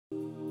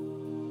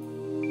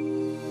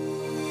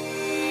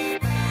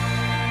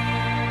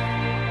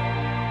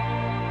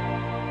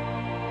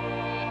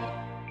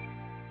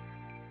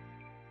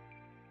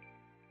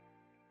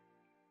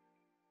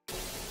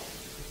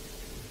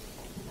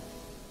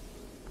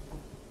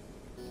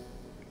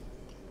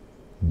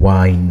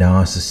Why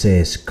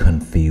narcissists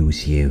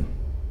confuse you.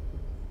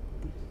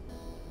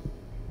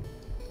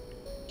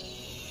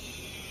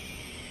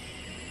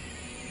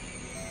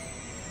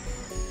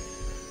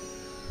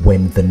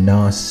 When the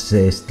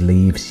narcissist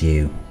leaves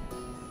you,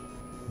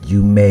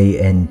 you may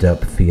end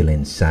up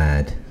feeling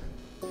sad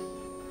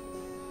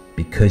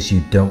because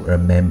you don't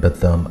remember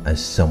them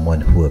as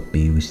someone who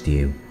abused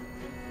you,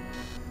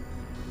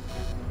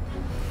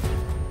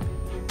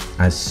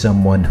 as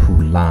someone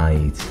who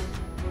lied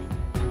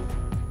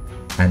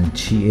and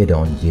cheated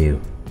on you,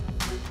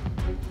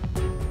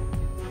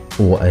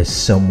 or as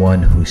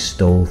someone who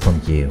stole from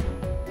you.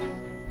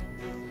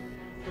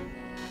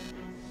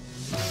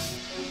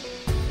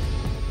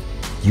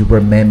 You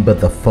remember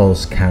the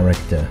false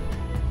character.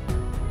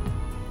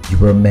 You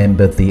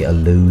remember the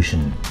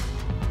illusion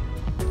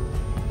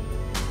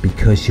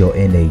because you're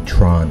in a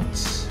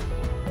trance.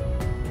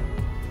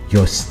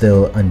 You're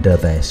still under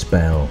their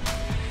spell.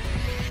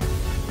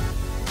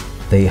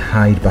 They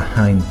hide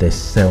behind this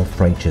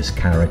self-righteous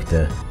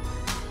character.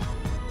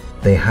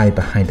 They hide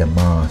behind a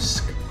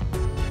mask.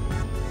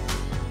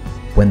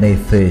 When they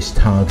first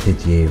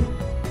targeted you,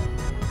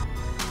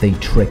 they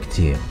tricked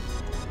you.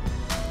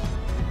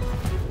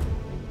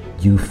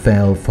 You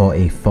fell for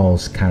a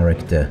false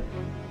character,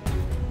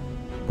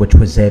 which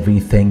was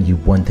everything you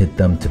wanted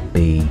them to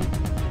be.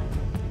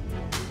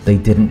 They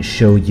didn't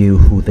show you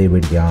who they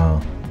really are,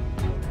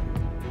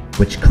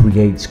 which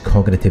creates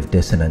cognitive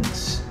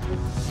dissonance.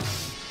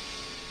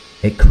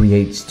 It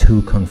creates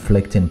two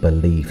conflicting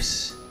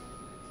beliefs.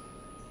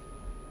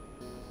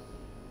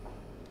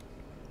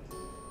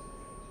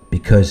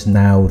 Because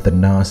now the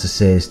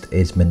narcissist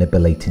is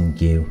manipulating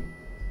you.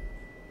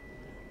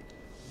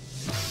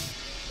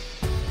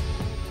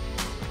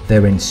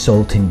 They're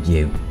insulting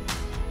you.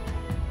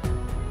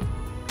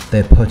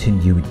 They're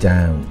putting you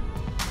down.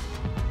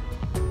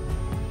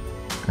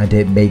 And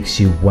it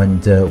makes you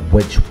wonder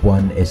which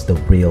one is the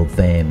real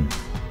them.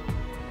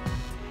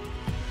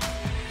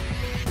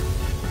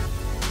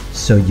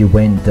 So you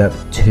end up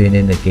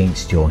turning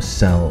against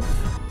yourself.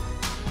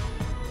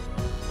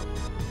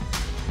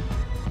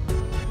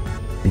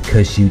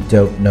 Because you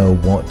don't know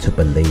what to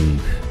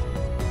believe.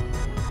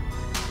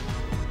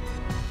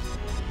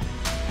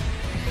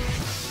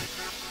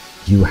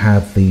 You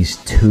have these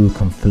two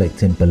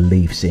conflicting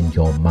beliefs in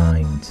your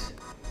mind,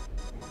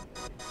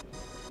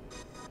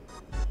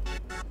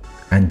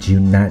 and you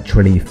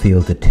naturally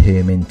feel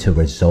determined to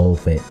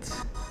resolve it,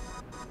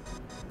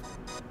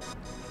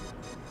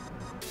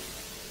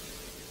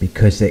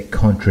 because it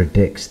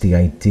contradicts the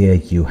idea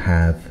you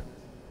have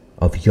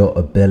of your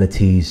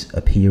abilities,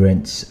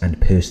 appearance, and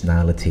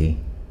personality.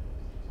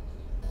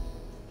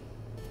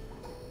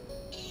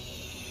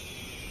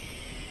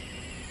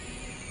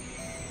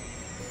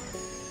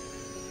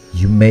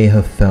 You may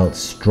have felt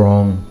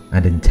strong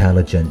and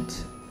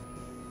intelligent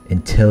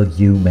until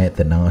you met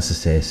the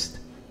narcissist,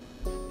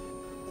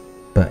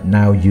 but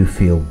now you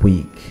feel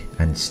weak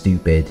and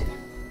stupid.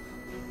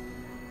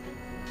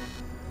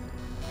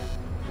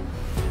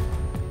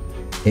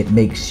 It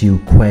makes you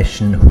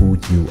question who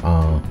you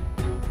are.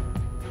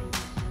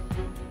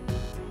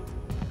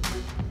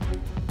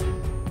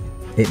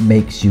 It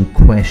makes you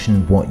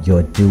question what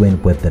you're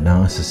doing with the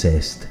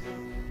narcissist.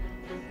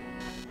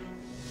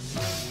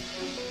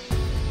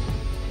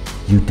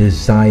 You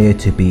desire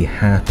to be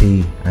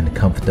happy and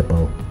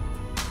comfortable.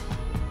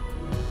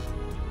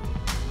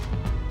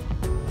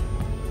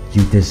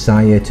 You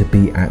desire to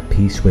be at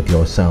peace with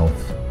yourself.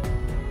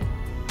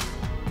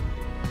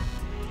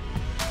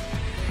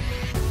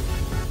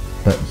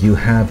 But you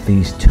have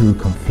these two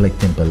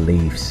conflicting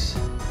beliefs,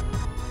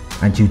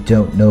 and you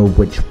don't know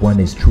which one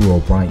is true or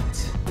right.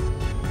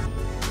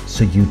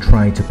 So you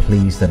try to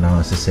please the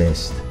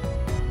narcissist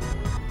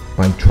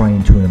by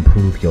trying to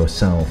improve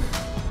yourself.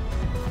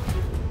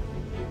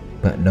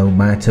 But no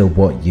matter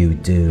what you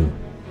do,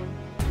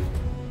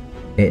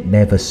 it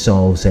never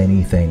solves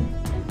anything,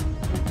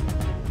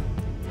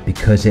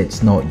 because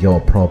it's not your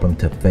problem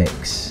to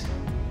fix.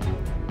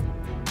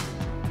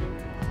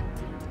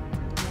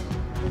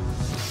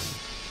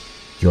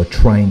 You're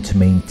trying to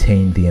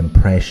maintain the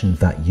impression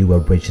that you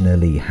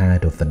originally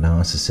had of the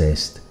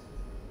narcissist,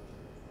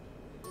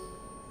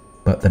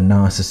 but the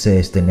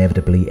narcissist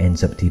inevitably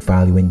ends up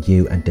devaluing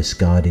you and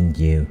discarding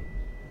you,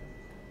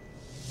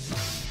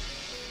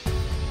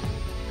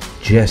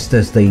 just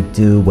as they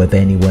do with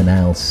anyone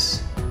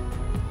else.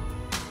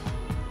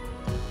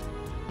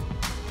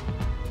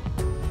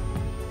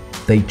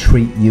 They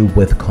treat you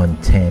with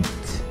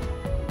contempt.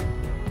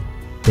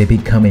 They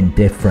become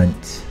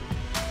indifferent.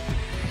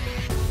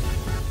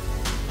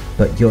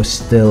 But you're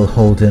still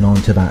holding on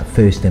to that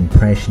first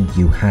impression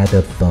you had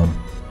of them,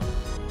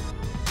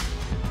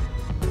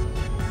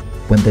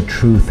 when the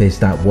truth is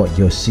that what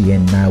you're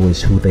seeing now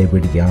is who they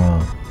really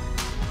are.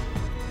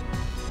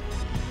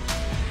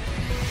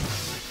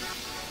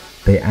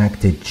 They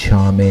acted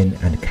charming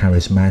and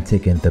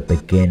charismatic in the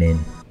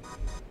beginning,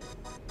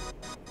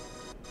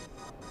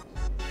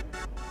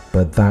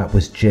 but that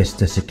was just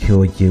to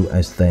secure you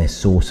as their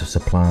source of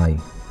supply.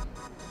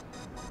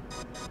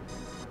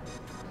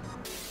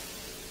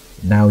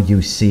 Now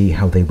you see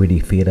how they really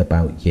feel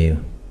about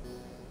you.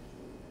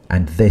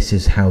 And this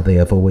is how they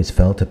have always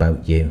felt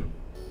about you.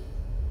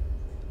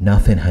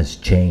 Nothing has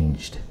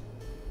changed.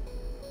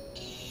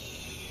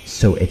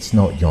 So it's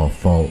not your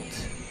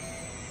fault.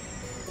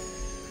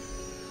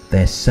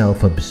 They're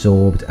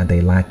self-absorbed and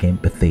they lack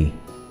empathy.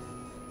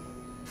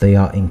 They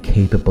are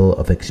incapable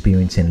of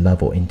experiencing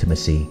love or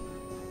intimacy.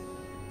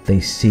 They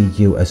see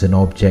you as an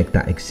object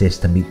that exists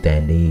to meet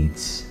their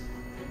needs.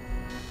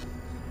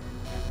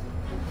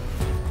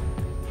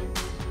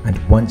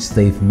 And once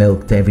they've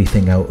milked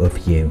everything out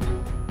of you,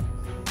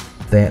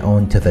 they're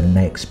on to the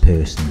next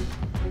person.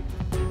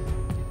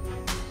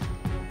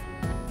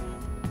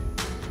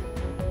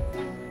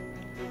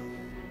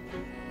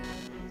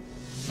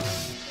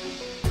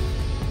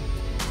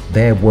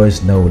 There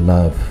was no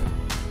love.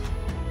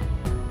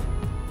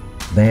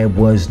 There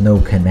was no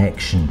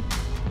connection.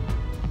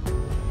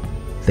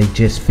 They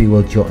just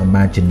fueled your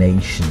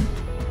imagination.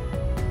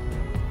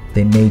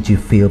 They made you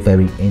feel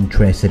very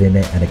interested in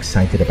it and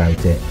excited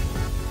about it.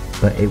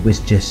 But it was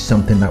just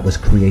something that was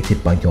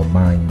created by your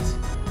mind.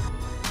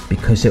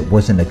 Because it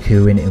wasn't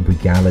occurring in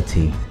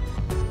reality.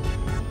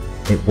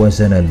 It was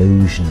an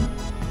illusion.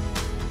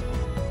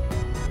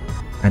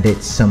 And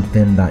it's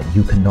something that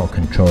you cannot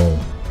control.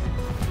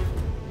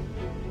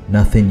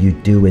 Nothing you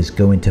do is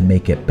going to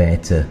make it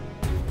better.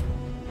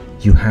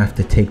 You have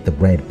to take the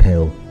red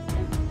pill.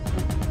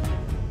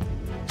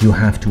 You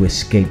have to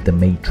escape the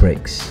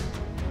matrix.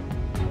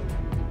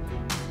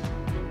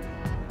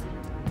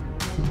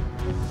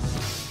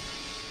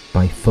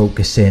 By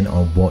focusing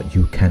on what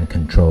you can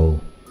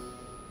control,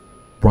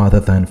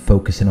 rather than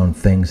focusing on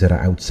things that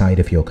are outside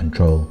of your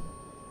control.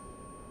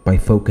 By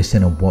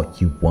focusing on what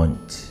you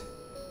want,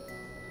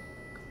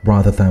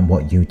 rather than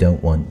what you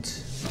don't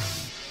want.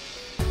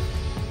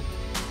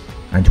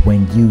 And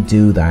when you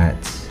do that,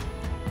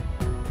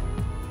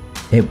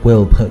 it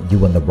will put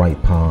you on the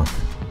right path.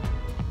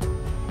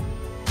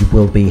 You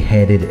will be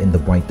headed in the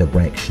right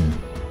direction.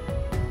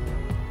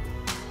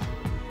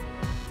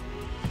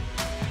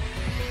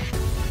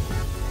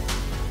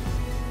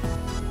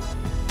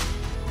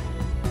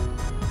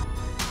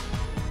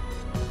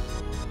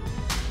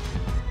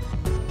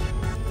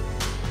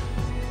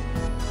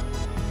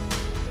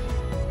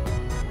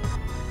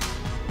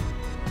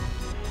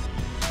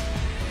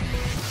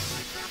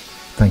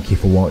 Thank you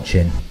for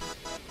watching.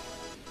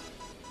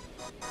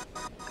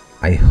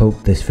 I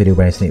hope this video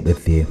resonated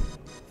with you.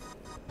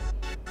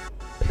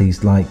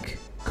 Please like,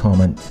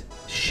 comment,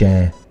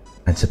 share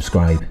and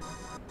subscribe.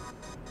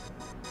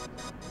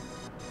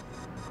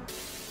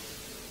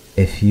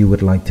 If you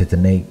would like to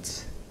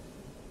donate,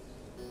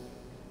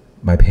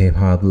 my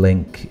PayPal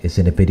link is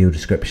in the video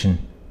description.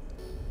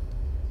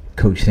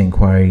 Coaching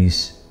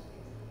inquiries,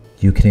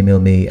 you can email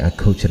me at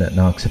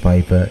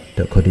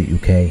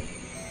coaching@narcsurvivor.co.uk.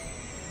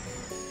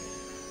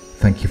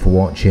 Thank you for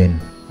watching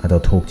and I'll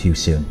talk to you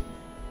soon.